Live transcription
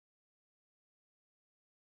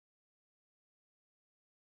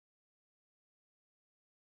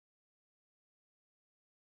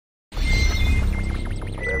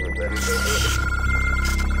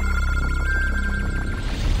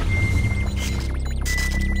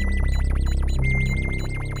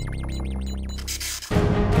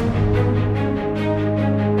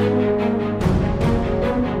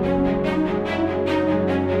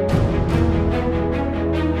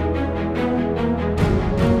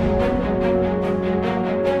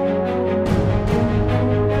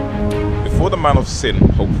man of sin,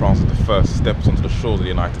 Pope Francis I, steps onto the shores of the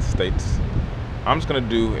United States, I'm just going to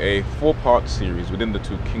do a 4-part series within the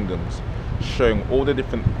two kingdoms, showing all the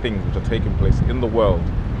different things which are taking place in the world,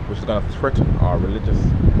 which is going to threaten our religious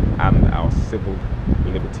and our civil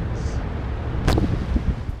liberties.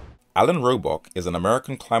 Alan Robock is an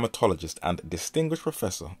American climatologist and distinguished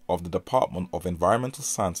professor of the Department of Environmental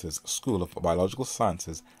Sciences School of Biological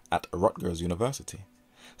Sciences at Rutgers University,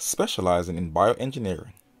 specializing in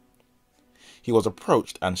bioengineering. He was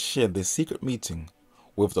approached and shared this secret meeting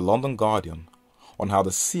with the London Guardian on how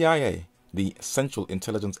the CIA, the Central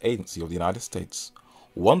Intelligence Agency of the United States,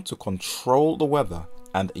 want to control the weather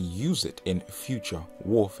and use it in future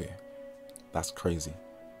warfare. That's crazy.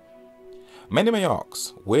 Many may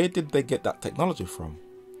ask, where did they get that technology from?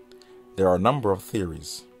 There are a number of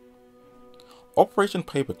theories. Operation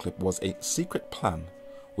Paperclip was a secret plan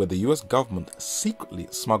where the US government secretly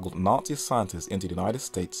smuggled Nazi scientists into the United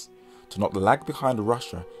States to not lag behind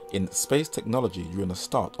Russia in space technology during the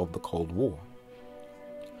start of the Cold War.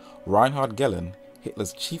 Reinhard Gehlen,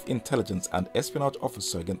 Hitler's chief intelligence and espionage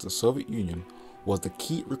officer against the Soviet Union, was the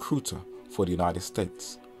key recruiter for the United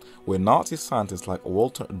States, where Nazi scientists like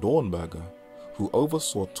Walter Dornberger, who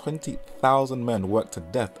oversaw 20,000 men worked to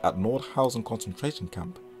death at Nordhausen concentration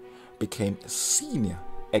camp, became senior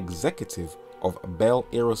executive of Bell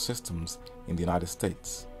Aerosystems in the United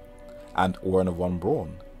States, and Werner von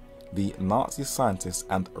Braun, the Nazi scientist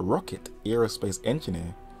and rocket aerospace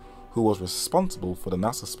engineer who was responsible for the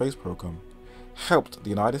NASA space program, helped the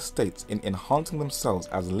United States in enhancing themselves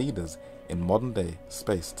as leaders in modern-day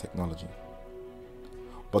space technology.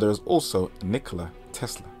 But there is also Nikola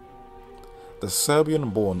Tesla, the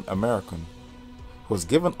Serbian-born American who has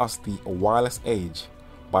given us the wireless age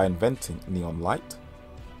by inventing neon light,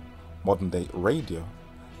 modern-day radio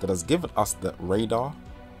that has given us the radar,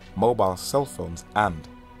 mobile cell phones and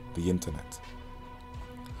the internet.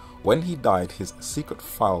 When he died, his secret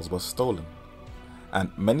files were stolen,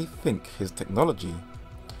 and many think his technology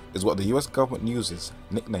is what the US government uses,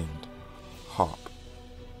 nicknamed HARP.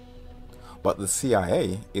 But the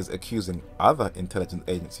CIA is accusing other intelligence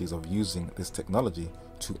agencies of using this technology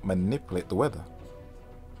to manipulate the weather.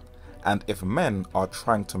 And if men are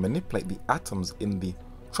trying to manipulate the atoms in the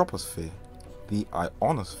troposphere, the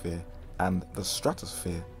ionosphere and the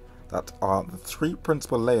stratosphere, that are the 3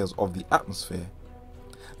 principal layers of the atmosphere,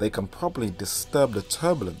 they can probably disturb the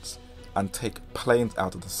turbulence and take planes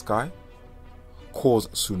out of the sky, cause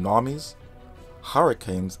tsunamis,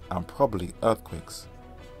 hurricanes and probably earthquakes.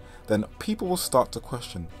 Then people will start to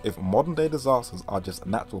question if modern day disasters are just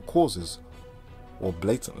natural causes or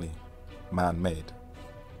blatantly man-made.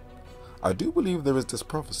 I do believe there is this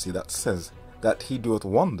prophecy that says that he doeth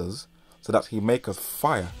wonders so that he maketh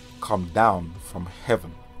fire come down from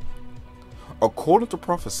heaven. According to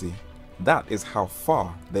prophecy, that is how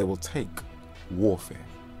far they will take warfare.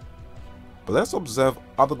 But let's observe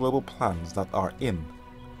other global plans that are in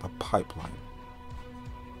the pipeline.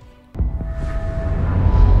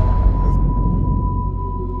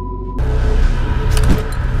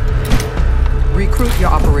 Recruit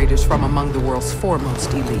your operators from among the world's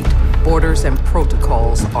foremost elite. Borders and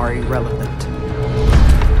protocols are irrelevant.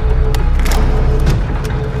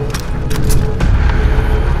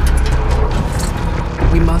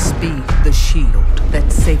 We must be the shield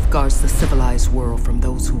that safeguards the civilized world from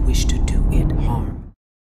those who wish to do it harm.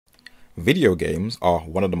 Video games are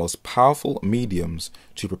one of the most powerful mediums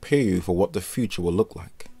to prepare you for what the future will look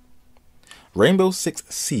like. Rainbow Six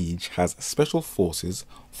Siege has special forces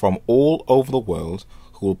from all over the world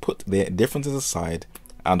who will put their differences aside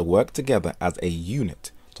and work together as a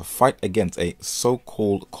unit to fight against a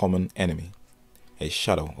so-called common enemy, a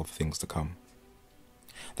shadow of things to come.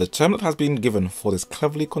 The term that has been given for this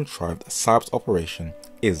cleverly contrived cyber operation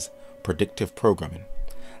is predictive programming,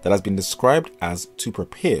 that has been described as to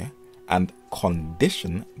prepare and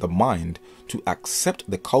condition the mind to accept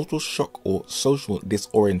the cultural shock or social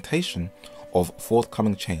disorientation of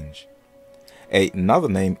forthcoming change. Another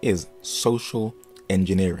name is social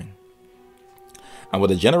engineering. And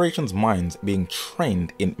with a generation's minds being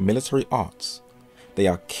trained in military arts, they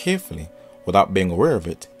are carefully, without being aware of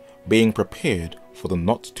it, being prepared for the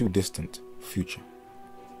not too distant future.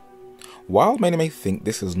 While many may think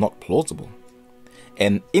this is not plausible,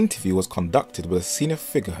 an interview was conducted with a senior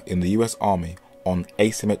figure in the US Army on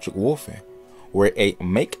asymmetric warfare, where a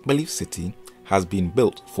make-believe city has been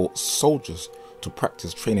built for soldiers to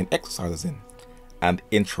practice training exercises in, and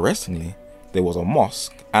interestingly, there was a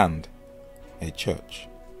mosque and a church.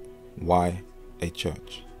 Why a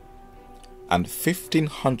church? And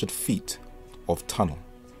 1,500 feet of tunnel.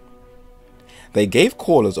 They gave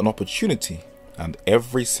callers an opportunity and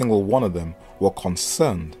every single one of them were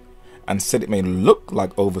concerned and said it may look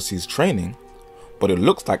like overseas training, but it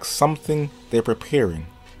looks like something they're preparing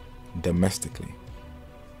domestically.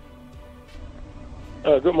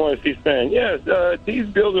 Good morning, C-SPAN. Yes, these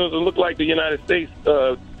buildings look like the United States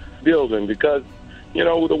building because, you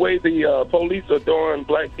know, the way the police are throwing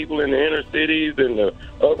black people in the inner cities and the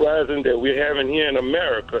uprising that we're having here in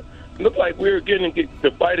America, it looks like we're getting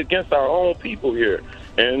to fight against our own people here.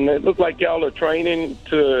 And it looks like y'all are training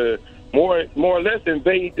to more or less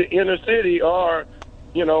invade the inner city, or,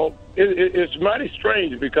 you know, it's mighty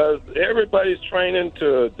strange because everybody's training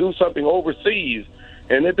to do something overseas,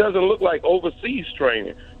 and it doesn't look like overseas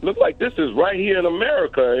training. It looks like this is right here in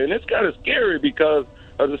America, and it's kind of scary because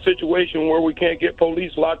of the situation where we can't get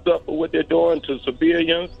police locked up for what they're doing to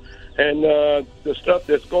civilians and the stuff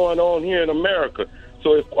that's going on here in America.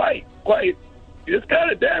 So it's it's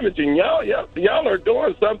kind of damaging. Y'all are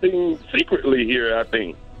doing something secretly here, I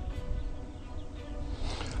think.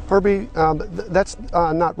 Herbie, that's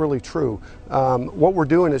not really true. What we're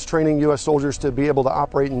doing is training U.S. soldiers to be able to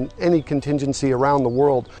operate in any contingency around the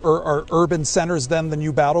world. Are urban centers then the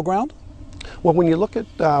new battleground? Well, when you look at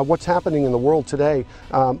what's happening in the world today,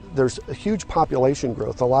 there's a huge population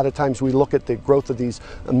growth. A lot of times we look at the growth of these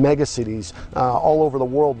mega cities all over the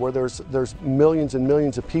world where there's millions and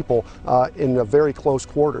millions of people in a very close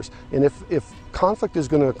quarters. And if conflict is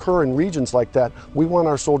going to occur in regions like that, we want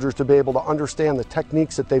our soldiers to be able to understand the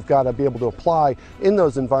techniques that they've got to be able to apply in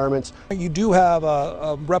those environments. You do have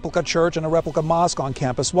a replica church and a replica mosque on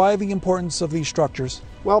campus. Why the importance of these structures?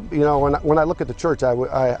 Well, you know, when I look at the church,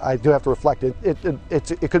 I do have to reflect.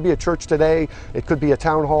 It could be a church today, it could be a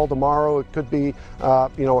town hall tomorrow, it could be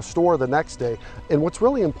you know, a store the next day. And what's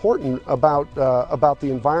really important about the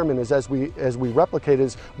environment is as we replicate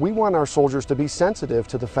is we want our soldiers to be sensitive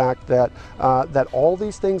to the fact that that all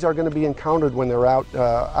these things are going to be encountered when they're out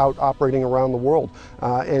operating around the world.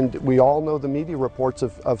 And we all know the media reports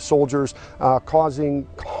of soldiers causing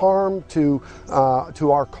harm to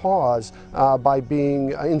our cause by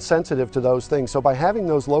being insensitive to those things. So by having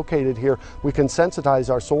those located here, we can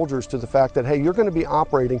sensitize our soldiers to the fact that, hey, you're going to be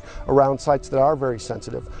operating around sites that are very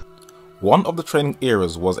sensitive. One of the training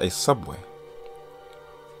areas was a subway.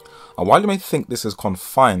 And while you may think this is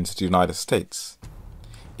confined to the United States,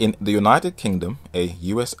 in the United Kingdom, a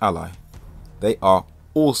US ally, they are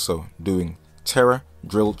also doing terror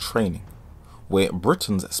drill training, where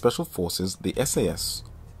Britain's special forces, the SAS,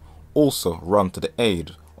 also run to the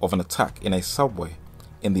aid of an attack in a subway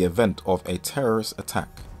in the event of a terrorist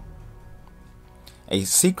attack. A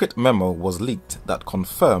secret memo was leaked that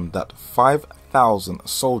confirmed that 5,000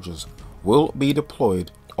 soldiers will be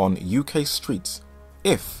deployed on UK streets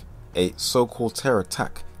if a so-called terror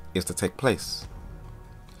attack is to take place.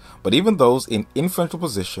 But even those in influential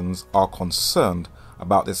positions are concerned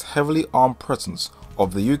about this heavily armed presence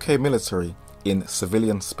of the UK military in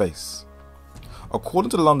civilian space.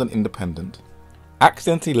 According to the London Independent,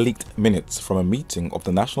 accidentally leaked minutes from a meeting of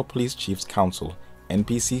the National Police Chiefs Council,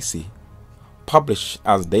 NPCC, published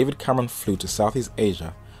as David Cameron flew to Southeast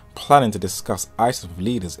Asia planning to discuss ISIS with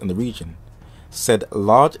leaders in the region, said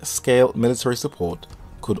large-scale military support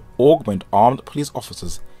could augment armed police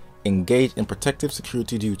officers engaged in protective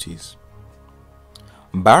security duties.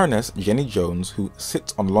 Baroness Jenny Jones, who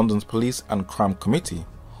sits on London's Police and Crime Committee,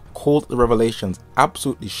 called the revelations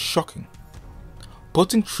absolutely shocking.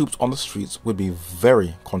 Putting troops on the streets would be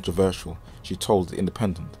very controversial, she told The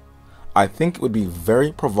Independent. I think it would be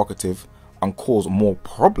very provocative and cause more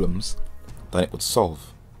problems than it would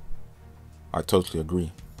solve. I totally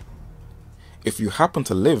agree. If you happen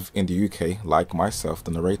to live in the UK, like myself,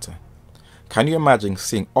 the narrator, can you imagine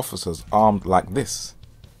seeing officers armed like this?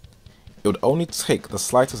 It would only take the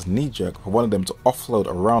slightest knee-jerk for one of them to offload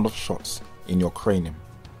a round of shots in your cranium.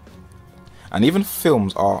 And even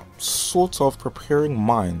films are sort of preparing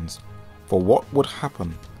minds for what would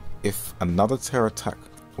happen if another terror attack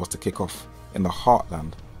was to kick off in the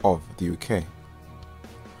heartland of the UK.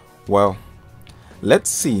 Well, let's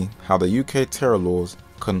see how the UK terror laws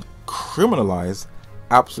can criminalize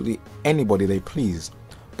absolutely anybody they please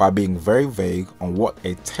by being very vague on what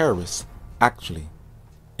a terrorist actually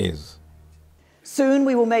is. Soon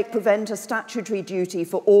we will make prevent a statutory duty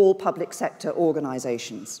for all public sector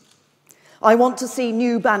organisations. I want to see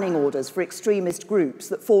new banning orders for extremist groups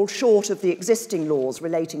that fall short of the existing laws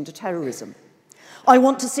relating to terrorism. I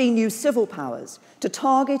want to see new civil powers to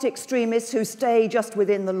target extremists who stay just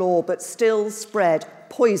within the law but still spread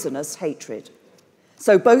poisonous hatred.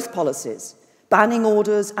 So both policies, banning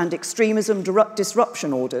orders and extremism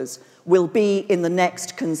disruption orders, will be in the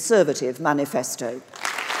next Conservative manifesto.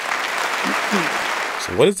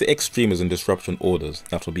 So what is the extremism disruption orders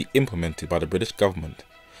that will be implemented by the British government,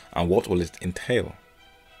 and what will it entail?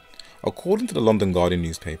 According to the London Guardian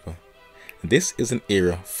newspaper, this is an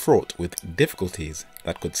era fraught with difficulties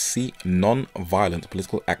that could see non-violent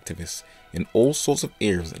political activists in all sorts of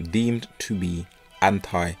areas deemed to be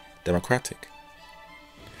anti-democratic.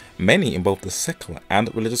 Many in both the secular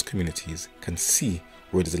and religious communities can see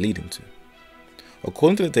where it is leading to.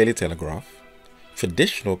 According to the Daily Telegraph,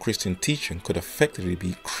 traditional Christian teaching could effectively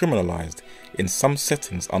be criminalized in some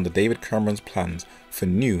settings under David Cameron's plans for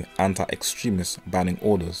new anti-extremist banning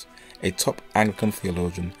orders, a top Anglican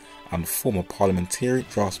theologian and former parliamentary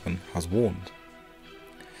draftsman has warned.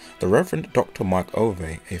 The Reverend Dr. Mike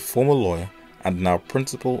Ovey, a former lawyer and now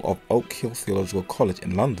principal of Oak Hill Theological College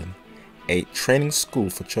in London, a training school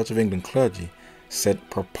for Church of England clergy, said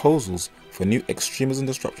proposals for new extremism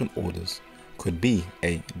disruption orders could be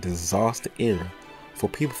a disaster era for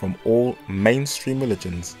people from all mainstream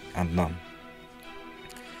religions and none.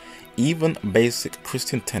 Even basic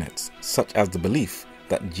Christian tenets, such as the belief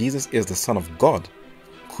that Jesus is the Son of God,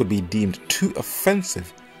 could be deemed too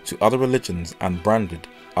offensive to other religions and branded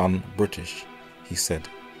un-British, he said.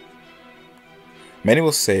 Many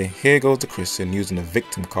will say, here goes the Christian using the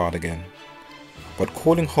victim card again. But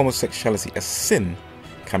calling homosexuality a sin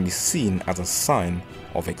can be seen as a sign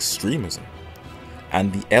of extremism.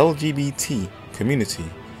 And the LGBT community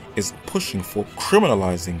is pushing for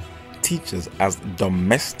criminalizing teachers as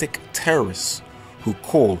domestic terrorists who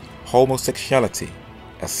call homosexuality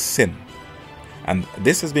a sin. And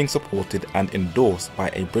this is being supported and endorsed by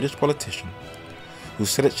a British politician who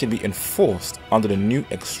said it should be enforced under the new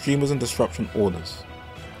extremism disruption orders.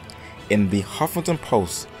 In the Huffington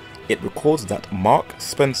Post, it records that Mark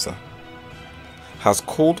Spencer has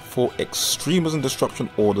called for extremism disruption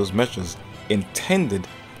orders measures intended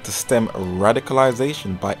to stem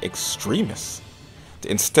radicalization by extremists, to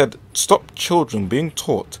instead stop children being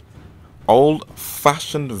taught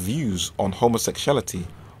old-fashioned views on homosexuality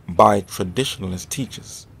by traditionalist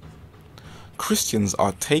teachers. Christians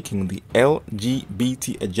are taking the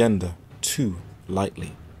LGBT agenda too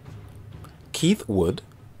lightly. Keith Wood,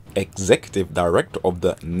 executive director of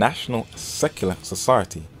the National Secular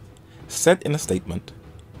Society, said in a statement,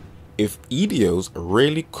 "If EDOs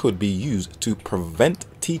really could be used to prevent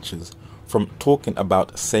teachers from talking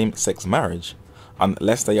about same-sex marriage,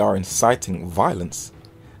 unless they are inciting violence,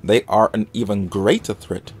 they are an even greater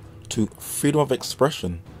threat to freedom of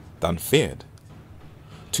expression than feared.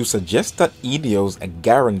 To suggest that EDOs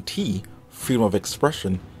guarantee freedom of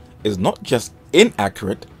expression is not just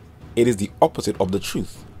inaccurate, it is the opposite of the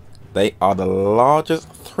truth. They are the largest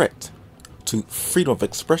threat to freedom of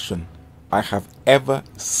expression I have ever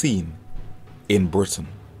seen in Britain."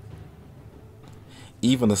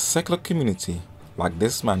 Even the secular community, like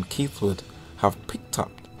this man Keith Wood, have picked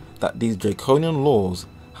up that these draconian laws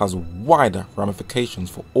has wider ramifications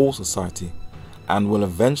for all society and will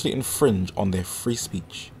eventually infringe on their free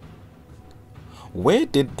speech. Where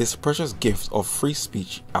did this precious gift of free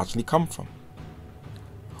speech actually come from?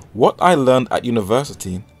 What I learned at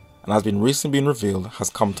university and has been recently been revealed has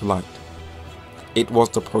come to light. It was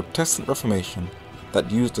the Protestant Reformation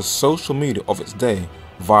that used the social media of its day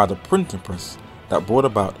via the printing press that brought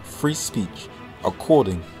about free speech,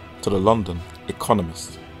 according to the London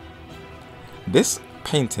Economist. This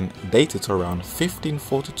painting, dated to around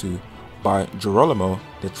 1542 by Girolamo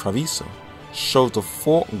de Treviso, shows the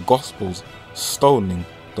four Gospels stoning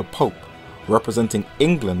the Pope, representing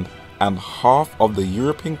England and half of the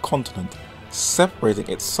European continent, separating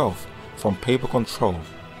itself from papal control.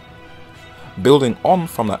 Building on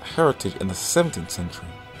from that heritage in the 17th century,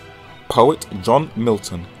 poet John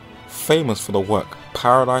Milton, famous for the work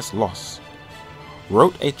Paradise Lost,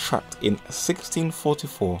 wrote a tract in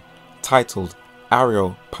 1644 titled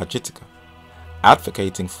Areopagitica,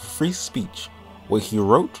 advocating for free speech, where he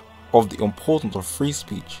wrote of the importance of free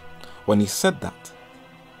speech when he said that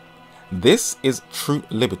this is true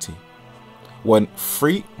liberty, when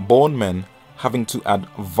free-born men having to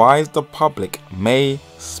advise the public may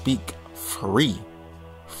speak free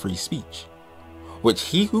speech, which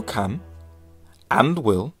he who can and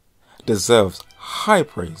will deserves high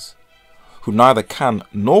praise, who neither can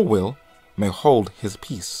nor will may hold his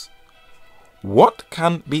peace. What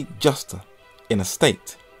can be juster in a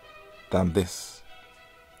state than this?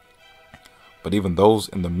 But even those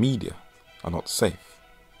in the media are not safe.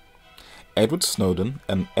 Edward Snowden,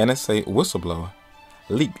 an NSA whistleblower,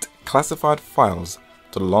 leaked classified files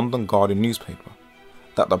to the London Guardian newspaper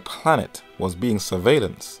that the planet was being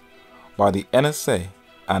surveillanced by the NSA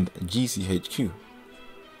and GCHQ.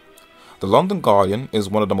 The London Guardian is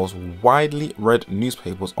one of the most widely read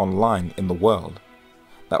newspapers online in the world,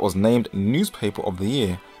 that was named Newspaper of the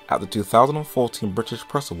Year at the 2014 British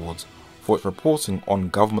Press Awards for its reporting on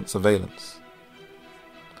government surveillance.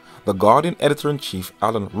 The Guardian editor-in-chief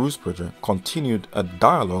Alan Rusbridger continued a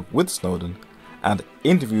dialogue with Snowden and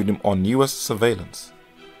interviewed him on US surveillance.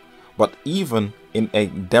 But even in a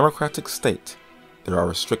democratic state, there are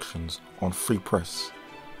restrictions on free press.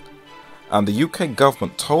 And the UK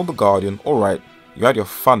government told The Guardian, alright, you had your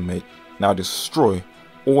fun mate, now destroy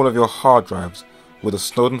all of your hard drives with the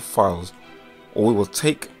Snowden files or we will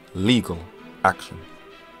take legal action.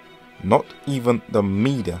 Not even the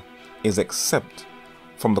media is exempt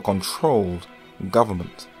from the controlled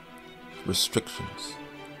government restrictions.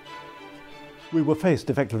 We were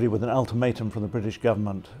faced effectively with an ultimatum from the British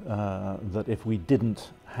government that if we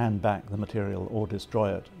didn't hand back the material or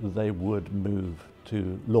destroy it, they would move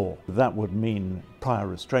to law. That would mean prior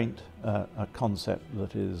restraint, a concept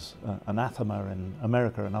that is anathema in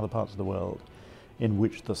America and other parts of the world, in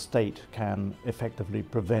which the state can effectively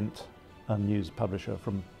prevent a news publisher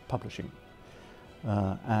from publishing.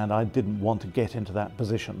 And I didn't want to get into that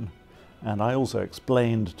position. And I also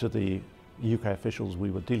explained to the UK officials we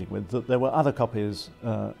were dealing with that there were other copies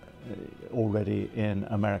already in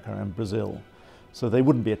America and Brazil, so they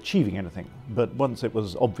wouldn't be achieving anything. But once it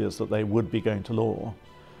was obvious that they would be going to law,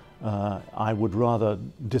 I would rather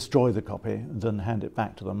destroy the copy than hand it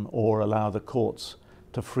back to them or allow the courts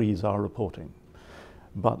to freeze our reporting.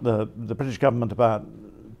 But the British government about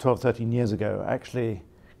 12, 13 years ago actually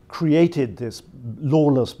created this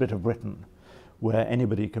lawless bit of Britain where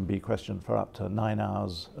anybody can be questioned for up to 9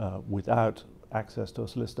 hours without access to a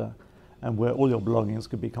solicitor, and where all your belongings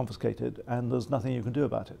could be confiscated and there's nothing you can do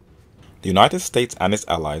about it. The United States and its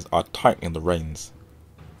allies are tightening the reins.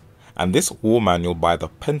 And this war manual by the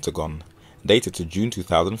Pentagon, dated to June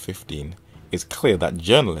 2015, is clear that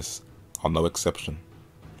journalists are no exception.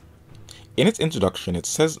 In its introduction, it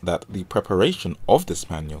says that the preparation of this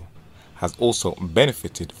manual has also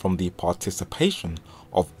benefited from the participation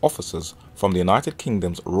of officers from the United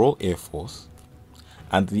Kingdom's Royal Air Force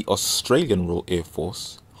and the Australian Royal Air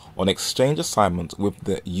Force on exchange assignments with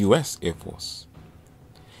the US Air Force.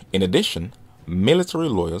 In addition, military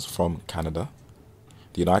lawyers from Canada,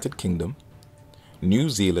 the United Kingdom, New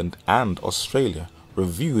Zealand and Australia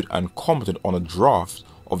reviewed and commented on a draft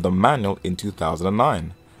of the manual in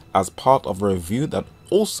 2009 as part of a review that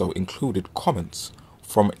also included comments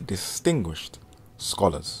from distinguished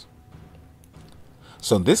scholars.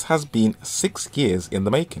 So this has been 6 years in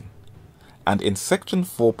the making, and in section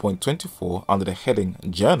 4.24 under the heading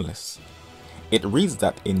Journalists, it reads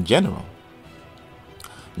that in general,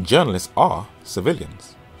 journalists are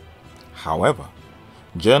civilians. However,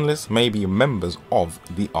 journalists may be members of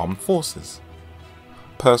the armed forces,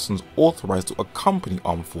 persons authorized to accompany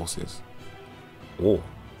armed forces, or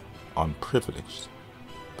unprivileged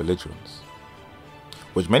belligerents,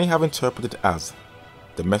 which many have interpreted as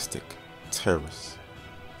domestic terrorists.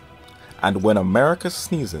 And when America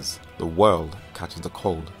sneezes, the world catches the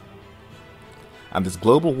cold. And this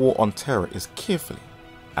global war on terror is carefully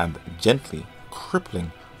and gently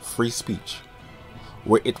crippling free speech,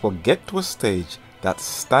 where it will get to a stage that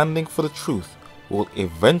standing for the truth will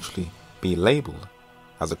eventually be labeled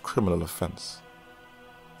as a criminal offense.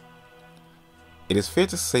 It is fair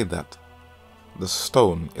to say that the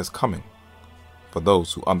stone is coming for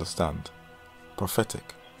those who understand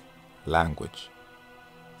prophetic language.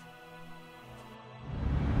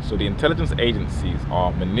 So the intelligence agencies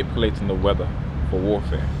are manipulating the weather for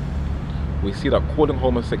warfare. We see that calling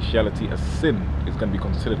homosexuality a sin is going to be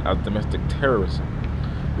considered as domestic terrorism.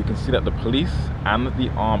 We can see that the police and the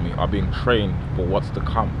army are being trained for what's to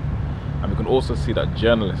come. And we can also see that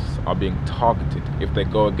journalists are being targeted if they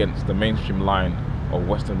go against the mainstream line of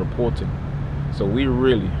Western reporting. So we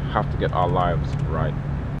really have to get our lives right.